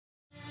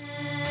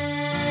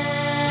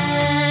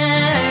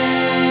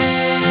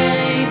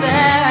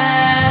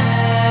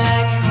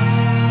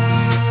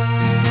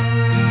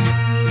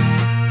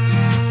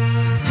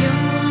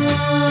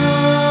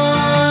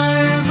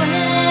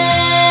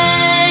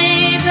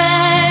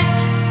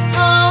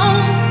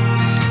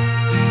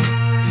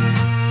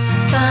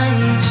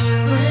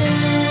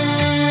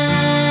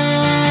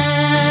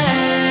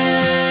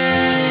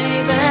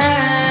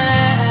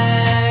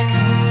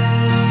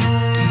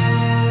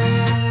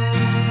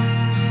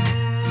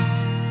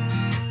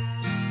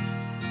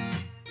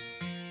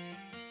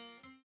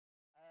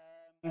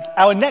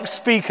Our next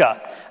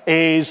speaker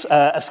is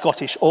a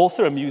Scottish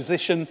author, a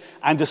musician,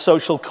 and a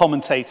social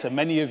commentator.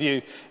 Many of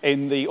you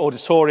in the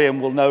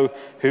auditorium will know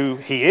who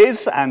he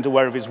is and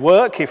aware of his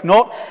work. If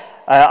not,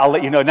 I'll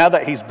let you know now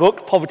that his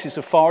book, Poverty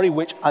Safari,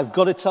 which I've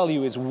got to tell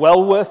you is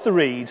well worth the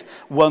read,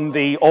 won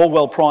the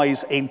Orwell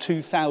Prize in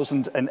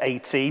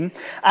 2018.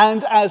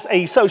 And as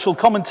a social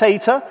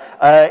commentator,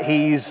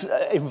 he's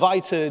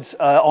invited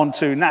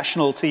onto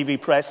national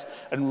TV, press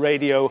and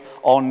radio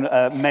on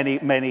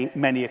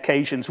many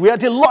occasions. We are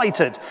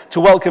delighted to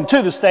welcome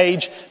to the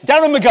stage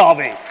Darren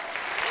McGarvey.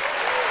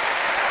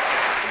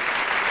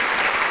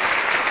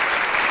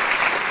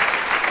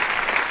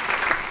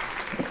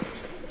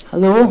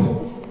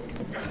 Hello.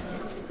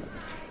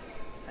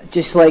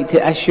 Just like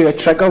to issue a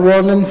trigger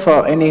warning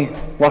for any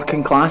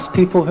working class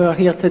people who are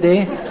here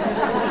today.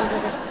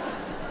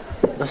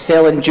 They're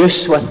selling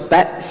juice with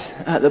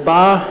bits at the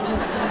bar.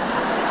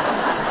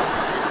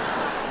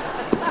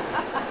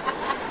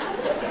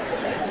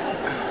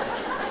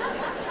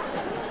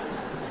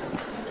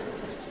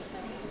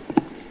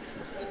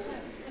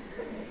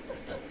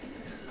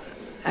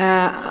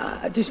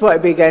 I just want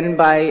to begin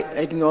by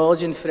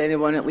acknowledging for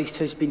anyone at least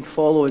who's been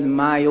following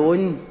my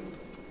own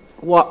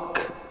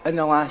work in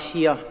the last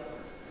year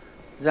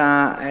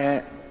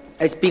that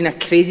it's been a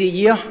crazy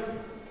year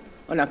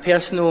on a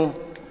personal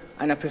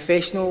and a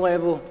professional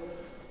level.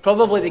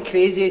 Probably the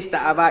craziest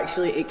that I've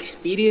actually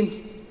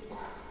experienced,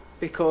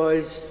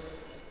 because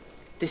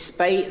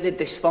despite the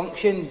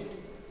dysfunction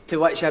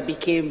to which I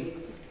became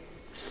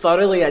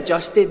thoroughly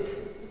adjusted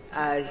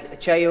as a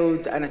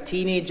child and a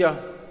teenager,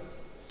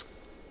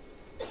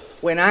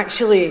 when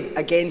actually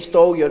against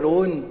all your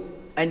own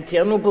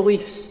internal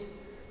beliefs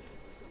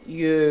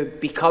you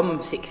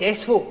become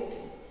successful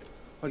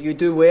or you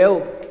do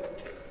well,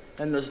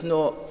 and there's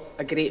not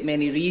a great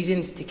many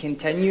reasons to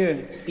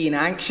continue being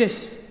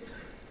anxious,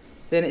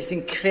 then it's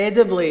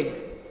incredibly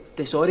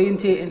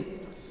disorientating.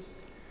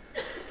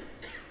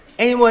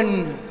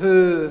 Anyone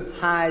who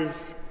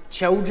has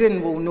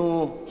children will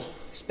know,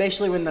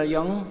 especially when they're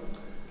young,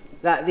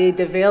 that they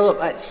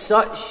develop at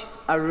such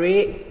a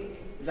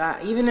rate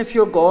that even if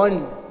you're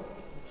gone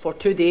for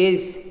 2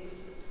 days,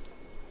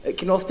 it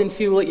can often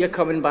feel like you're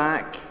coming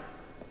back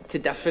to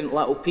different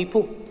little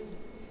people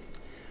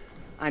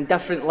and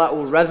different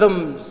little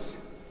rhythms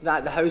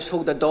that the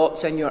household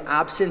adopts in your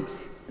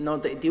absence in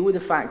order to deal with the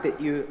fact that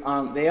you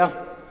aren't there.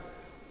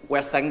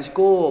 Where things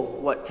go,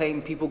 what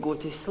time people go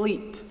to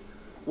sleep,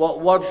 what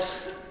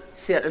words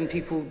certain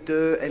people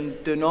do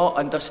and do not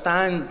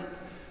understand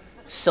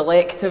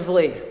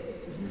selectively,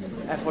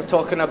 if we're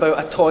talking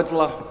about a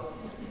toddler.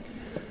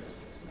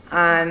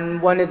 And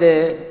one of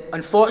the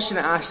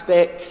unfortunate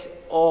aspects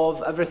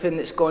of everything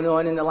that's gone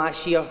on in the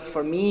last year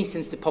for me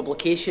since the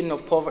publication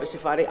of Poverty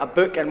Safari, a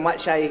book in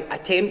which I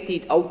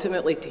attempted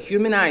ultimately to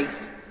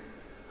humanise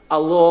a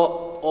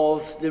lot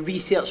of the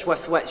research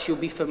with which you'll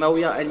be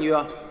familiar in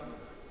your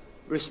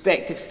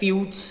respective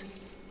fields,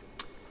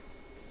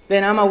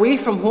 then I'm away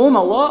from home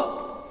a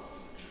lot.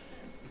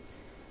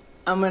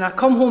 And when I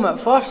come home at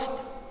first,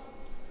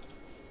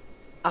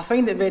 I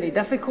find it very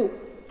difficult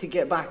to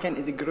get back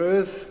into the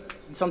groove.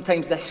 And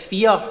sometimes this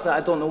fear that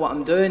I don't know what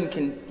I'm doing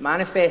can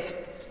manifest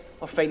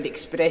or find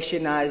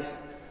expression as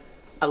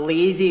a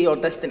lazy or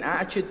distant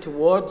attitude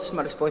towards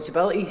my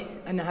responsibilities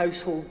in the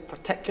household,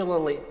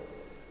 particularly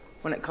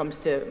when it comes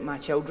to my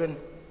children.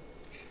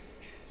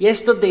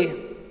 Yesterday,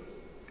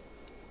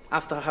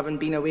 after having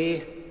been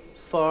away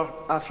for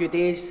a few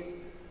days,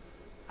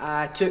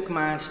 I took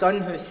my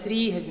son, who's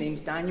 3, his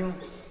name's Daniel,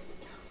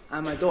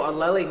 and my daughter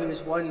Lily,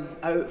 who's 1,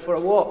 out for a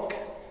walk,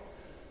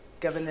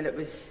 given that it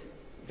was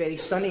very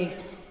sunny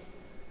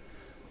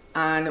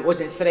and it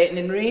wasn't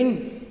threatening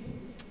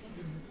rain.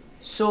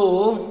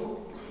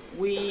 So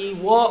we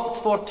walked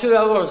for 2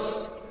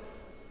 hours,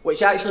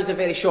 which actually is a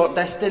very short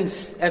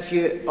distance if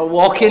you are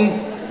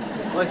walking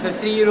with a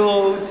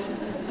 3-year-old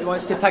who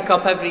wants to pick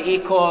up every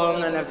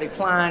acorn and every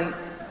plant.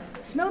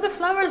 Smell the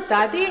flowers,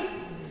 Daddy.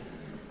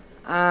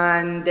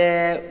 And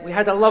we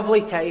had a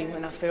lovely time,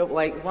 and I felt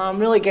like, well, I'm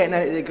really getting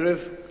into the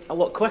groove a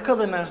lot quicker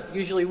than I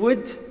usually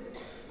would,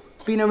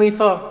 being away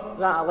for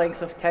that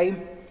length of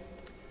time.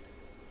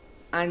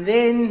 And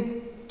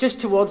then, just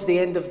towards the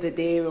end of the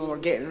day, when we're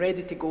getting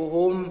ready to go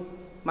home,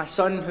 my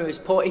son, who is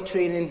potty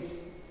training,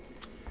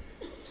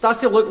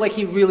 starts to look like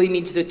he really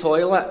needs the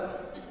toilet,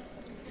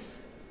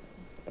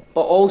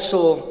 but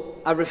also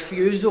a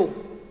refusal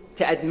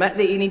to admit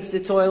that he needs the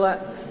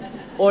toilet,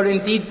 or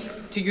indeed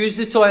to use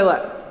the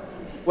toilet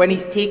when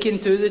he's taken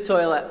to the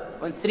toilet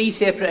on 3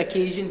 separate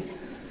occasions.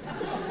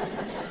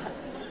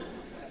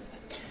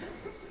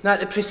 Now, at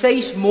the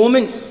precise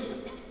moment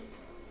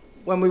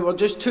when we were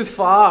just too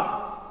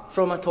far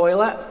from a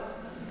toilet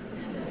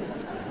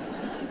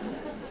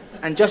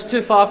and just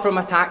too far from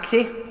a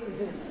taxi,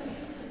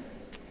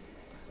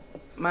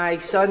 my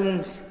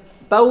son's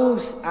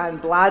bowels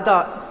and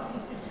bladder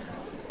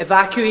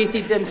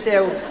evacuated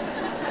themselves.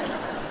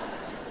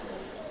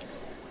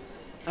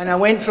 And I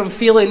went from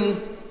feeling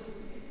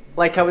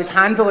like I was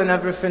handling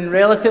everything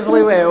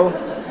relatively well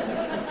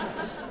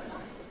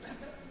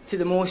to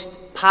the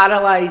most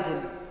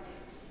paralysing,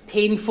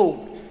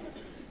 painful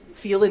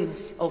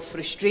feelings of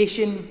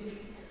frustration,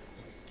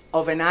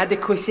 of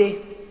inadequacy,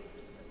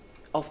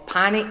 of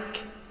panic,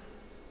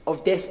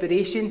 of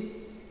desperation,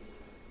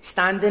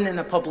 standing in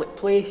a public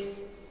place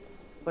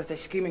with a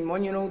screaming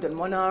one-year-old in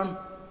one arm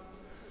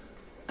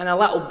and a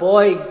little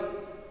boy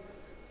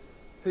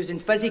who's in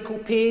physical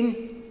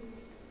pain,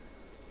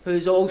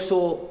 who's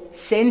also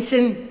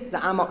sensing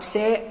that I'm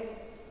upset,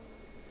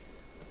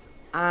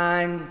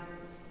 and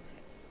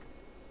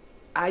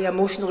I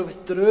emotionally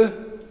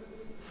withdrew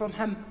from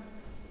him.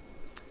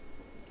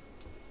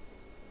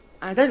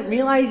 I didn't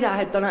realise that I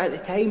had done it at the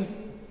time.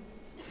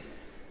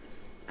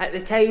 At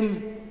the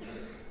time,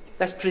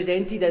 this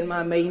presented in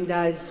my mind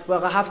as,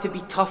 well, I have to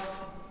be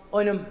tough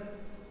on him.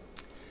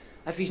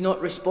 If he's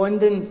not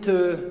responding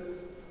to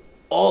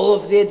all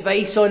of the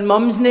advice on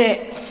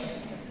Mumsnet,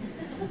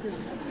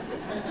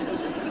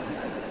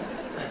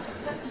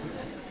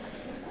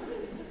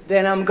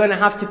 then I'm going to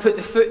have to put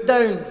the foot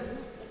down.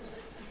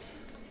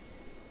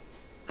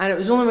 And it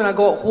was only when I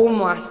got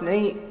home last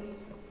night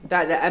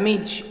that the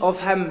image of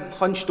him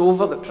hunched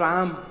over the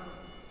pram,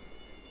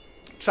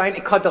 trying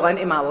to cuddle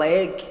into my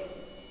leg,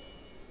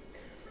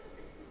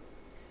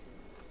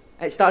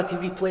 it started to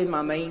replay in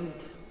my mind,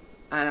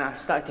 and I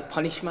started to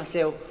punish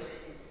myself.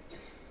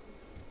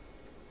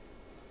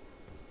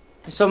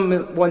 And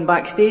someone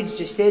backstage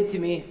just said to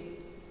me,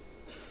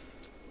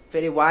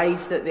 very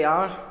wise that they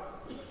are,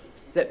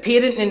 that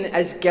parenting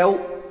is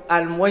guilt,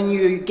 and when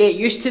you get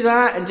used to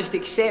that and just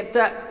accept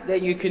it,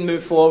 then you can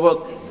move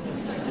forward.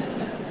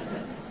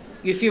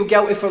 You feel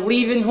guilty for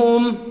leaving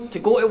home to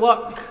go to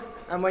work,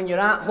 and when you're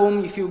at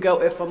home, you feel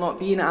guilty for not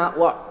being at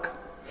work.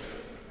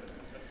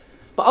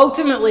 But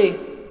ultimately,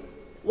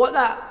 what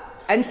that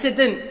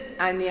incident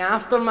and the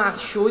aftermath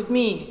showed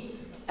me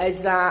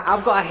is that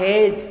I've got a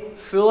head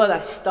full of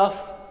this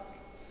stuff,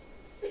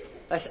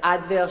 this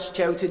adverse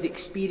childhood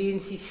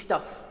experiences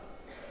stuff.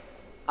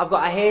 I've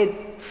got a head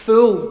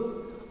full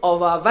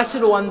of a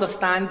visceral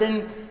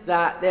understanding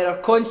that there are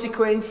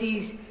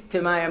consequences to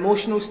my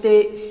emotional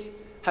states,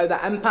 how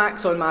that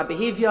impacts on my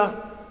behaviour,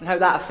 and how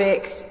that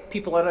affects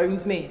people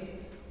around me,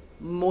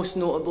 most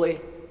notably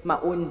my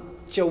own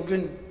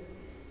children.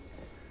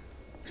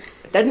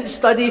 I didn't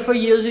study for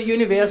years at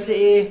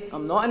university,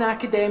 I'm not an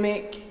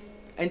academic.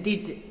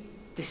 Indeed,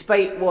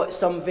 despite what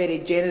some very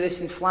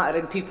generous and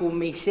flattering people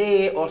may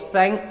say or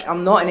think,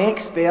 I'm not an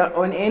expert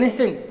on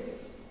anything,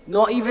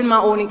 not even my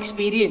own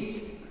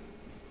experience.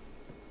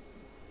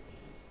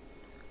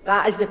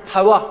 That is the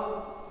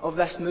power of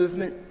this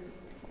movement.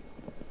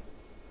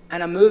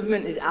 And a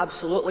movement is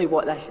absolutely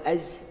what this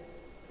is.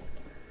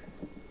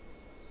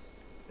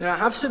 Now, I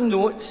have some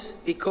notes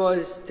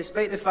because,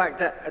 despite the fact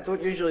that I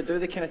don't usually do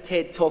the kind of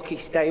TED Talky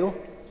style,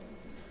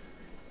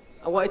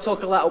 I want to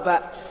talk a little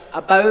bit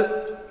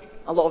about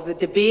a lot of the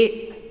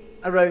debate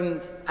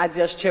around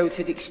adverse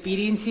childhood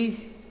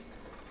experiences.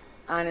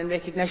 And in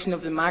recognition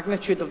of the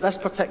magnitude of this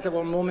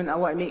particular moment, I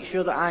want to make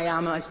sure that I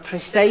am as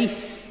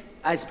precise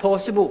as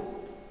possible.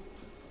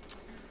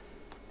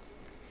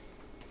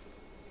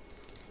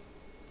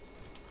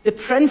 The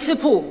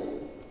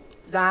principle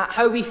that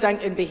how we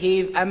think and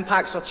behave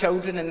impacts our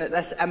children and that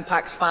this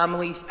impacts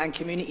families and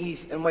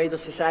communities and wider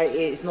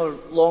society is no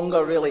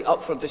longer really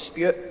up for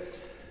dispute.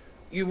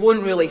 You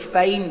won't really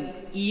find,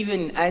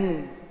 even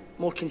in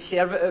more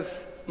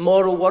conservative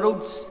moral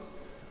worlds,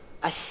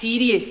 a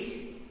serious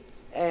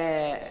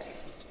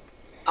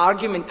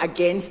argument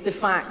against the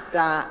fact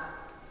that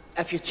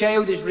if your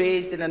child is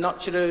raised in a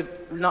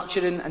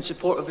nurturing and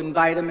supportive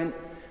environment,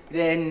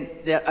 then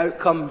their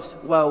outcomes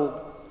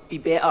will be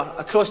better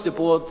across the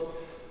board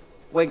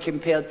when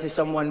compared to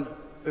someone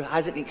who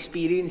hasn't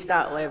experienced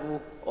that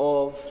level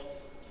of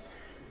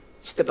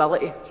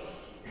stability.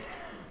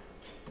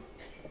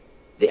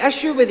 The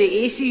issue with the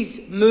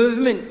ACES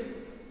movement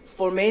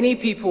for many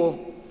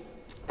people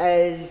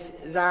is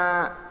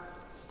that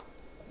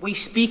we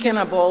speak in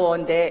a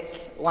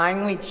ball-on-deck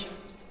language,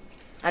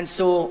 and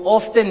so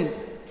often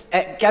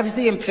it gives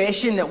the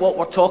impression that what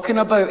we're talking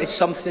about is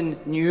something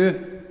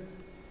new,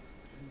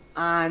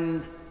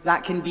 and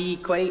that can be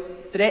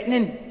quite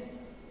threatening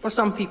for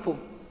some people.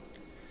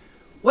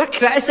 Our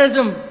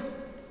criticism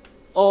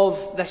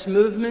of this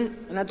movement,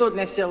 and I don't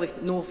necessarily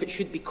know if it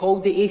should be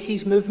called the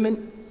ACES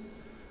movement,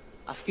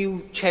 I feel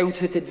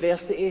childhood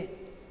adversity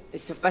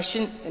is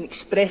sufficient in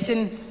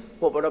expressing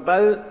what we're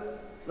about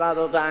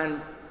rather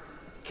than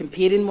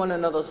comparing one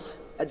another's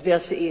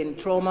adversity and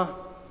trauma.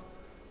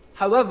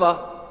 However,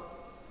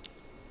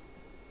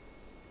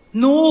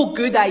 no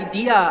good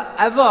idea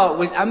ever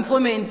was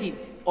implemented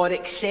or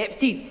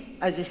accepted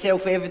as a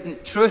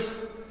self-evident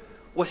truth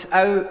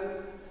without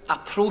a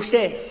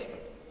process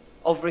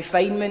of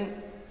refinement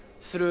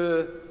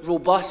through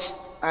robust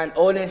and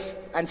honest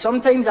and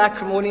sometimes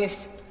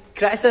acrimonious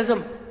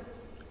criticism.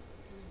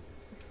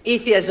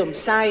 Atheism,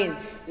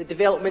 science, the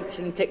developments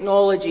in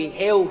technology,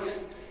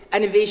 health,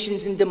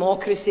 innovations in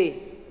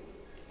democracy,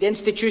 the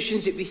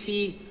institutions that we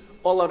see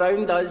all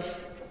around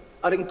us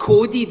are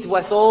encoded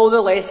with all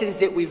the lessons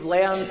that we've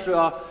learned through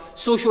our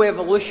social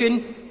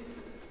evolution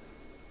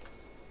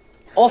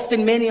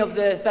Often many of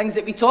the things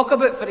that we talk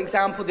about, for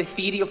example, the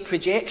theory of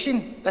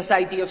projection, this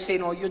idea of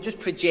saying, oh, you're just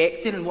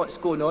projecting what's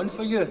going on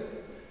for you.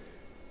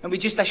 And we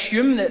just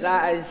assume that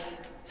that is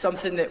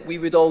something that we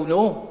would all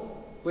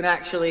know, when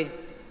actually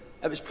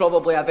it was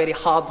probably a very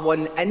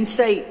hard-won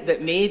insight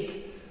that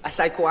made a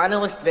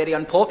psychoanalyst very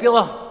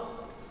unpopular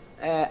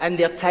in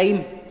their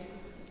time.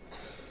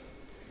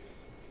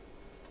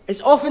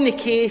 It's often the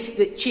case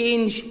that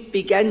change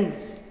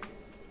begins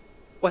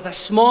with a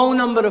small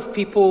number of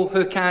people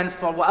who can,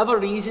 for whatever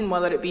reason,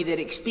 whether it be their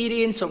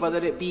experience or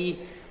whether it be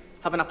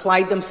having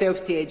applied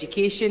themselves to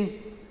education,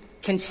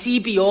 can see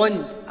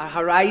beyond a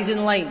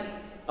horizon line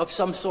of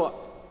some sort.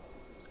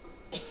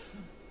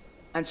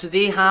 And so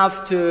they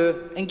have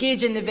to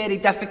engage in the very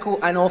difficult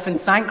and often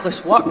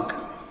thankless work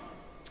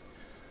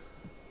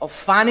of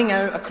fanning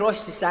out across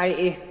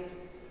society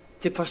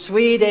to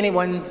persuade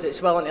anyone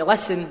that's willing to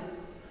listen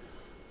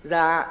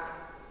that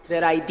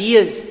their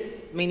ideas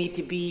may need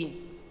to be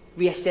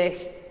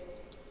reassessed.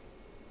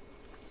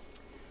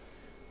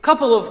 A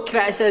couple of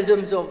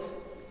criticisms of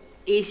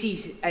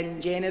ACEs in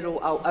general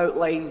I'll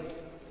outline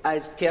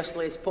as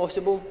tersely as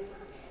possible,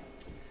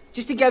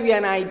 just to give you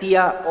an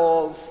idea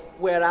of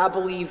where I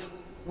believe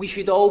we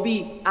should all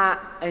be at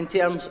in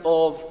terms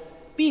of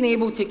being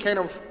able to kind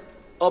of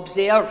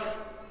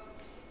observe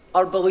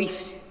our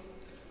beliefs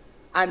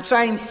and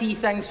try and see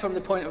things from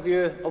the point of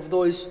view of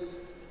those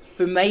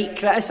who might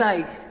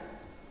criticise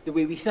the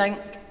way we think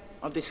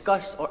or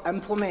discuss or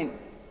implement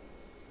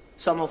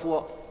some of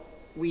what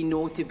we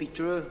know to be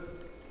true.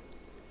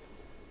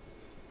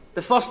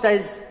 The first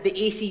is the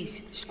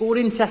ACEs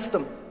scoring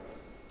system.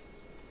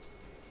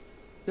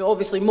 Now,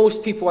 obviously,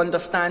 most people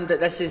understand that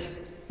this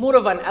is more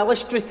of an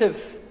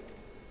illustrative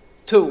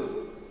tool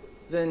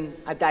than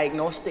a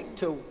diagnostic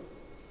tool.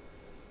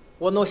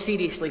 We're not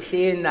seriously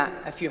saying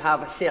that if you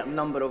have a certain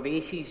number of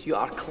ACEs, you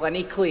are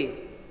clinically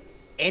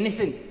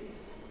anything.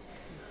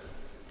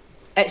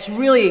 It's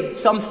really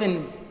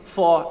something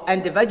for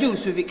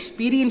individuals who've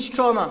experienced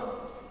trauma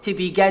to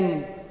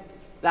begin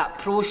that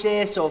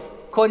process of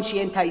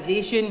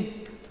conscientisation,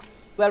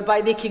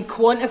 whereby they can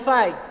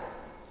quantify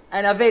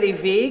in a very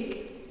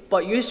vague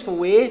but useful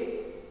way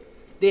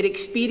their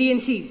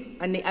experiences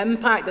and the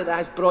impact that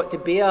has brought to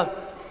bear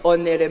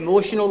on their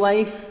emotional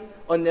life,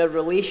 on their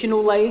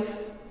relational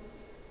life,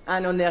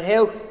 and on their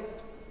health.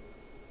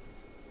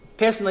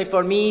 Personally,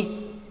 for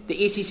me,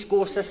 the ACE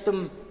score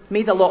system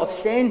made a lot of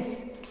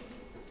sense.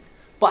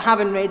 But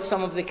having read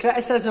some of the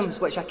criticisms,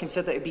 which I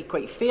consider to be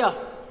quite fair,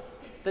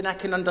 then I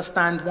can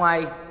understand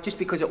why, just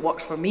because it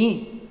works for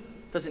me,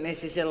 doesn't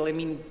necessarily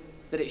mean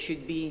that it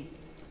should be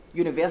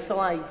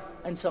universalised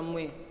in some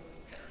way.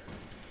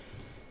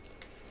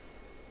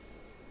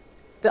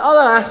 The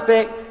other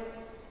aspect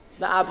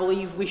that I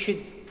believe we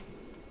should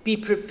be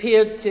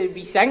prepared to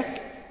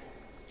rethink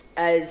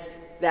is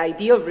the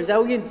idea of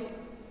resilience.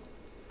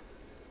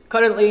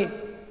 Currently,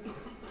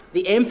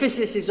 the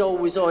emphasis is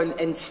always on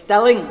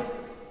instilling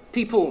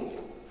people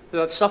who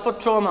have suffered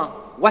trauma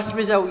with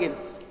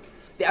resilience,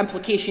 the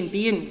implication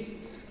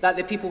being that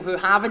the people who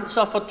haven't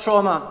suffered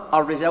trauma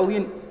are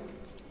resilient.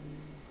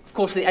 Of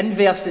course, the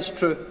inverse is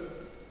true.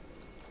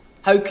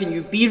 How can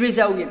you be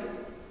resilient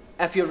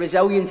if your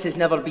resilience has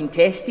never been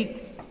tested?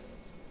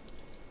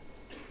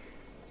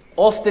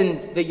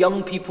 Often, the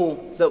young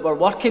people that we're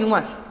working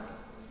with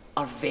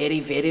are very,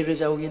 very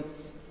resilient.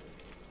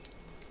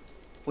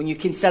 When you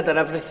consider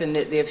everything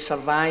that they've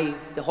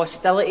survived, the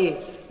hostility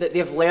that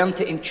they've learned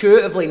to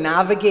intuitively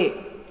navigate,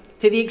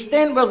 to the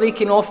extent where they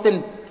can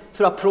often,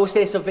 through a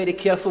process of very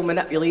careful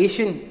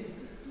manipulation,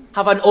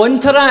 have an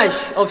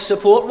entourage of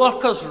support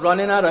workers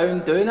running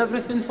around doing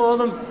everything for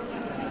them.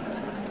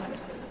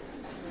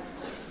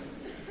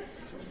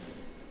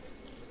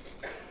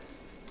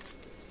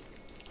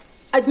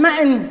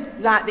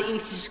 Admitting that the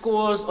ACE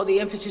scores or the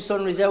emphasis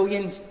on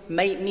resilience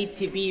might need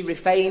to be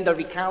refined or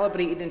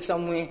recalibrated in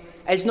some way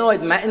is not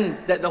admitting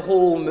that the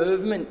whole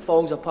movement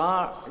falls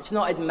apart. It's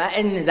not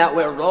admitting that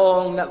we're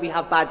wrong, that we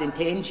have bad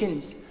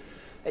intentions.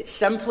 It's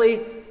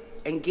simply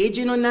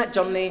engaging on that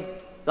journey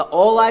that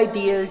all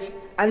ideas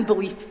and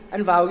belief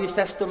and value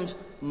systems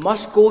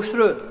must go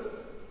through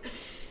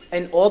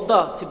in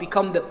order to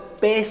become the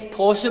best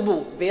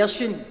possible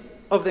version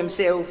of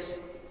themselves.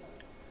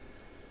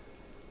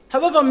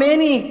 However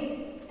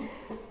many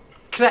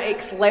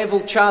critics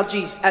level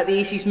charges at the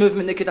ACEs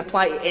movement that could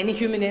apply to any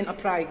human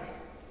enterprise,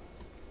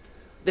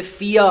 the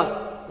fear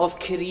of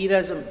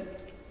careerism,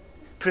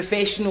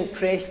 professional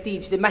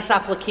prestige, the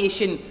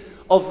misapplication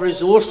of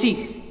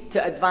resources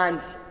to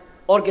advance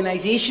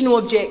organisational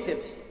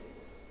objectives,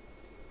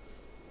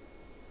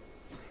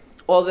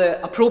 or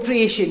the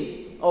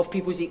appropriation of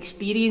people's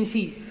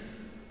experiences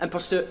in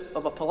pursuit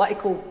of a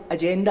political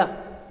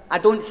agenda. I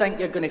don't think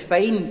you're going to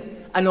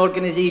find an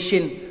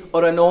organisation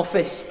or an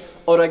office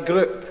or a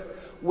group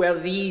where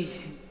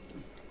these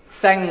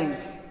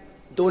things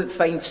don't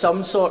find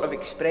some sort of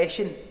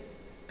expression.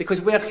 Because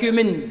where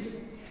humans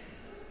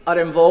are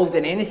involved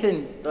in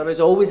anything, there is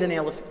always an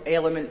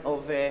element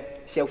of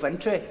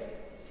self-interest.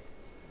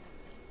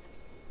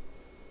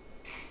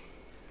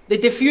 The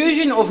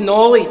diffusion of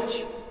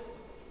knowledge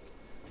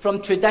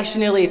from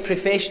traditionally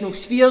professional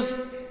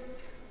spheres,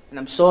 and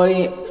I'm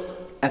sorry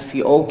if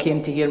you all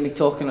came to hear me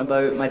talking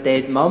about my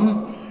dead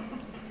mum.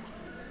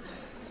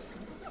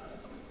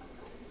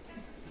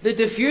 The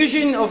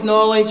diffusion of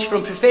knowledge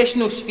from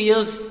professional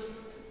spheres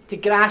to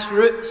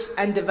grassroots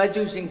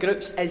individuals and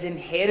groups is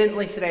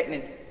inherently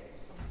threatening,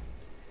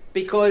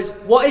 because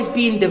what is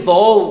being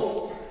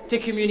devolved to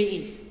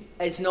communities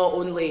is not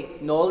only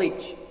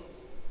knowledge,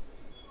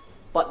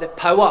 but the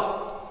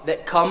power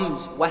that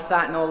comes with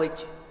that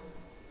knowledge.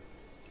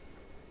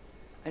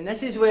 And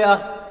this is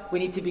where we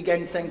need to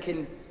begin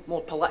thinking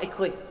more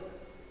politically.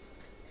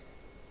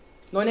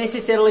 Not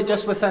necessarily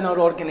just within our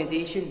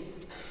organisation,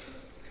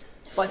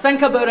 but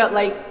think about it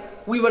like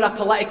we were a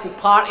political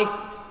party.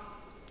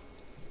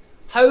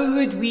 How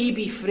would we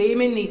be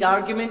framing these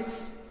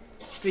arguments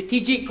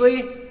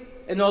strategically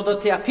in order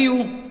to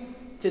appeal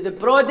to the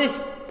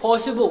broadest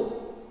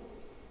possible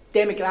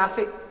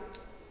demographic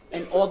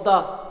in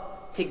order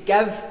to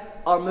give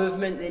our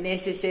movement the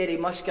necessary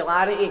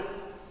muscularity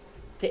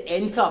to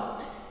enter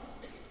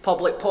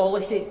public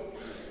policy?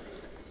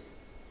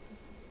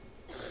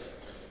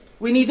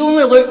 We need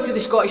only look to the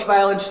Scottish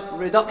Violence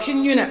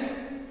Reduction Unit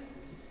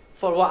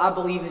for what I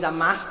believe is a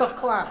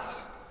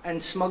masterclass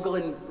in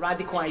smuggling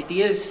radical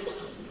ideas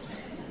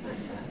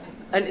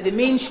into the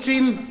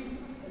mainstream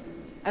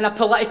in a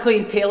politically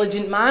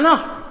intelligent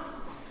manner.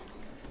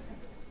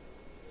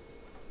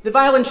 The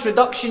Violence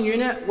Reduction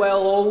Unit, while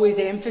always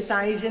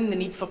emphasising the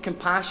need for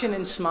compassion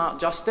and smart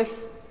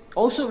justice,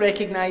 also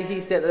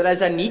recognises that there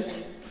is a need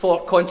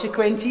for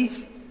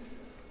consequences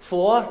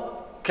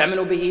for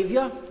criminal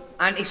behaviour,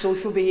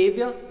 antisocial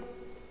behaviour,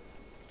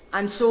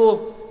 and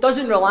so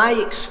doesn't rely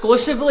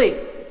exclusively,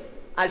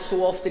 as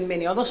so often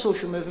many other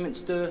social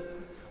movements do,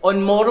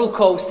 on moral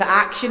calls to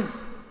action.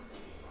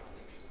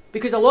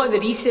 Because a lot of the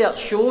research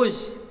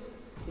shows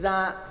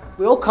that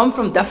we all come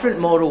from different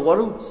moral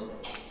worlds.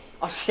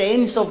 Our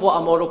sense of what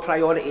a moral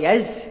priority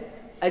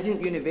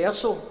isn't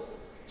universal.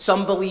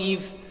 Some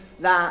believe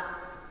that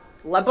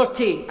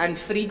liberty and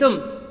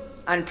freedom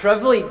and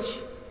privilege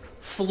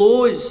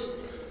flows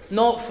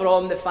not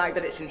from the fact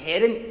that it's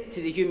inherent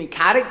to the human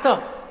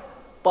character,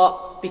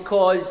 but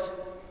because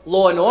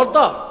law and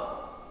order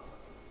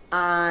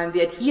and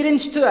the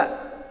adherence to it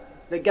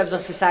that gives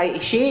our society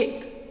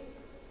shape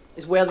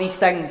is where these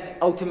things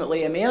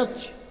ultimately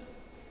emerge.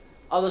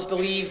 Others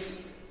believe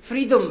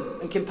freedom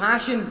and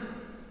compassion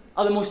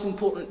are the most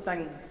important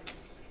things.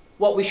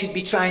 What we should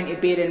be trying to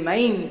bear in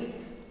mind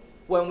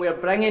when we're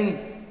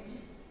bringing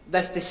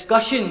this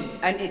discussion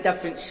into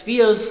different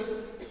spheres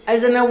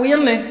is an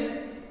awareness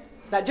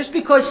that just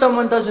because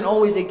someone doesn't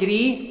always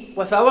agree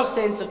with our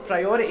sense of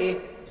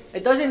priority,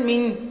 it doesn't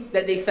mean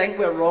that they think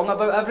we're wrong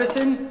about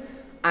everything,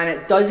 and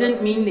it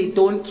doesn't mean they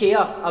don't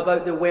care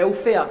about the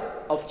welfare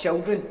of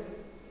children.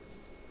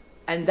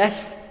 And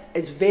this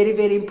is very,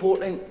 very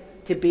important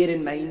to bear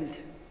in mind.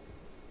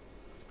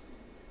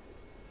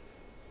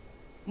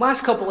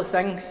 Last couple of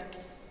things.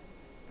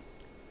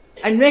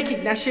 In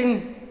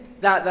recognition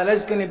that there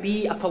is going to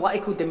be a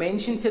political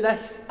dimension to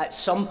this at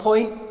some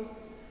point,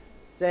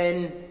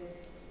 then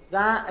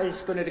that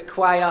is going to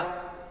require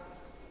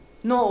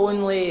not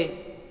only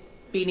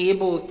being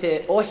able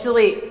to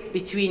oscillate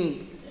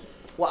between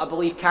what I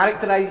believe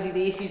characterises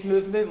the ACES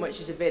movement, which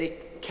is a very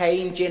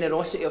kind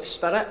generosity of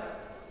spirit,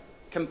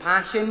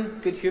 compassion,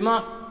 good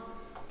humour,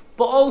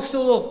 but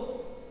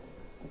also,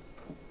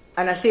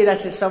 and I say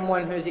this as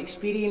someone who's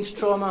experienced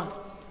trauma,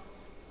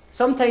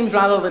 sometimes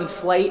rather than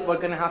flight, we're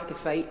going to have to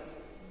fight.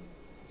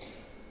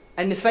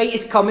 And the fight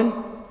is coming,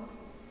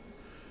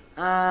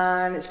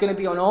 and it's going to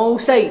be on all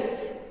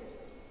sides.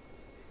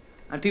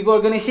 And people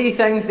are going to say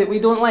things that we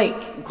don't like,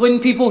 including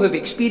people who've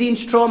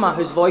experienced trauma,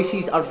 whose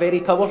voices are very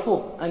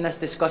powerful in this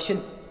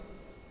discussion.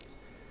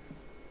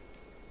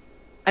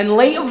 In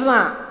light of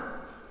that,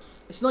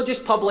 it's not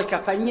just public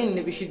opinion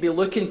that we should be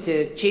looking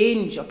to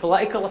change, or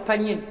political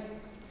opinion,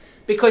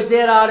 because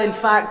there are in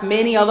fact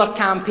many other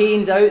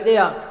campaigns out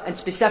there in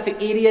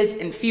specific areas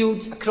and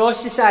fields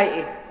across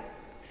society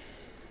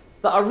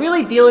that are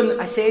really dealing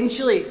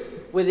essentially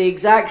with the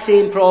exact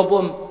same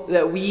problem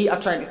that we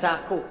are trying to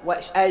tackle,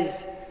 which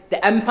is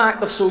the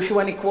impact of social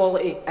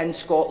inequality in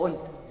Scotland.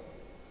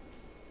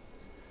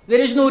 There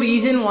is no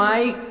reason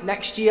why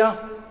next year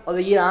or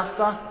the year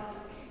after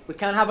we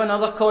can't have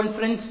another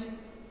conference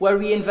where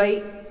we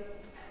invite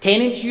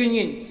tenants'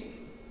 unions,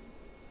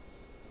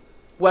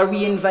 where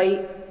we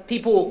invite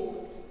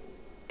people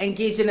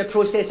engaged in the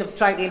process of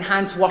trying to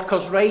enhance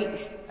workers'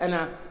 rights in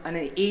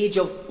an age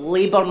of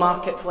labour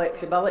market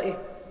flexibility.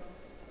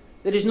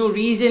 There is no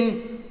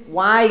reason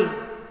why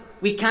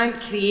we can't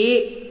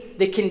create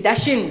the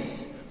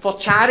conditions for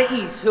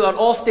charities who are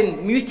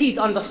often muted,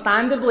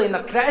 understandably, in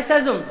their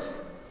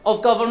criticisms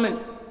of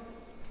government,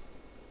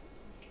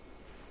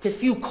 to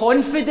feel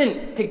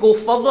confident to go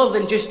further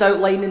than just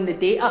outlining the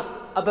data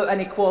about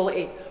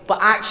inequality, but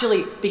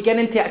actually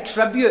beginning to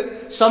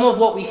attribute some of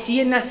what we see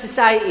in this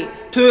society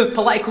to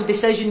political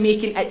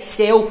decision-making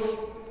itself.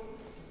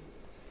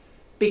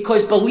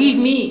 Because believe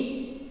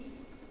me,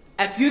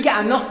 If you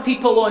get enough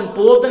people on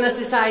board in a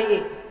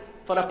society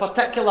for a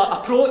particular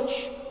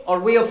approach or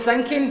way of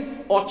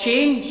thinking or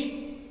change,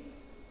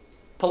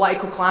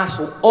 political class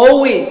will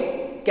always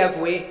give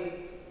way.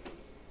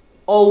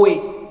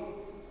 Always.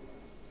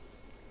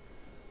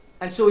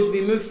 And so as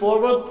we move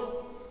forward,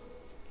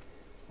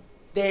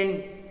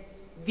 then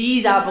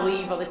these, I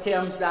believe, are the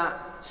terms that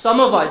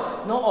some of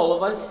us, not all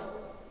of us,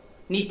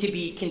 need to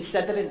be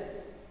considering.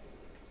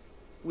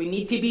 We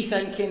need to be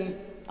thinking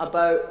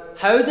about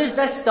how does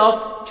this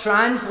stuff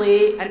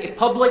translate into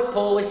public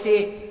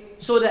policy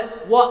so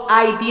that what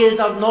ideas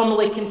are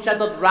normally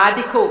considered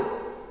radical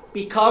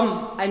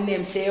become in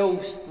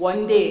themselves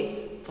one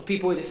day, for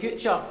people of the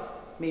future,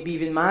 maybe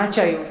even my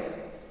child,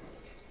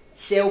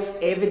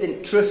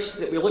 self-evident truths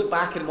that we look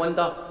back and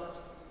wonder,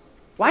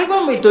 why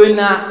weren't we doing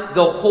that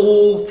the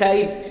whole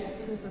time?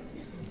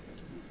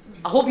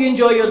 I hope you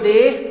enjoy your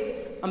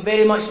day. I'm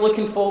very much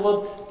looking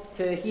forward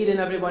to hearing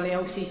everyone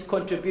else's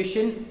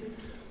contribution,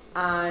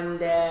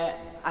 and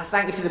I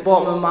thank you from the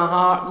bottom of my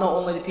heart, not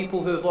only the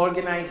people who have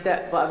organised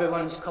it, but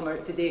everyone who's come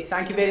out today.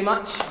 Thank you very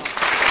much.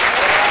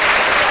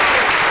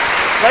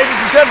 Ladies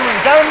and gentlemen,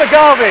 Darren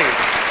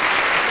McGarvey.